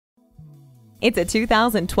It's a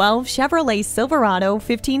 2012 Chevrolet Silverado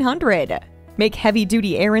 1500. Make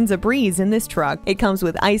heavy-duty errands a breeze in this truck. It comes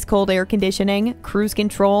with ice-cold air conditioning, cruise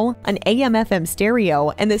control, an AM/FM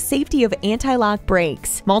stereo, and the safety of anti-lock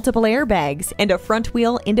brakes, multiple airbags, and a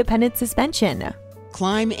front-wheel independent suspension.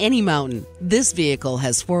 Climb any mountain. This vehicle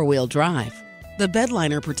has four-wheel drive. The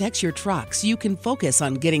bedliner protects your truck so you can focus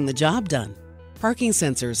on getting the job done. Parking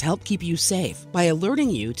sensors help keep you safe by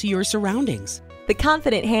alerting you to your surroundings. The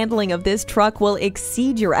confident handling of this truck will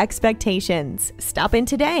exceed your expectations. Stop in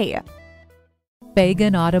today.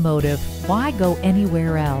 Fagan Automotive. Why go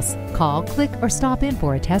anywhere else? Call, click, or stop in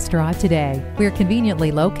for a test drive today. We're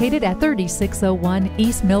conveniently located at 3601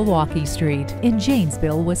 East Milwaukee Street in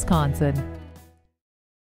Janesville, Wisconsin.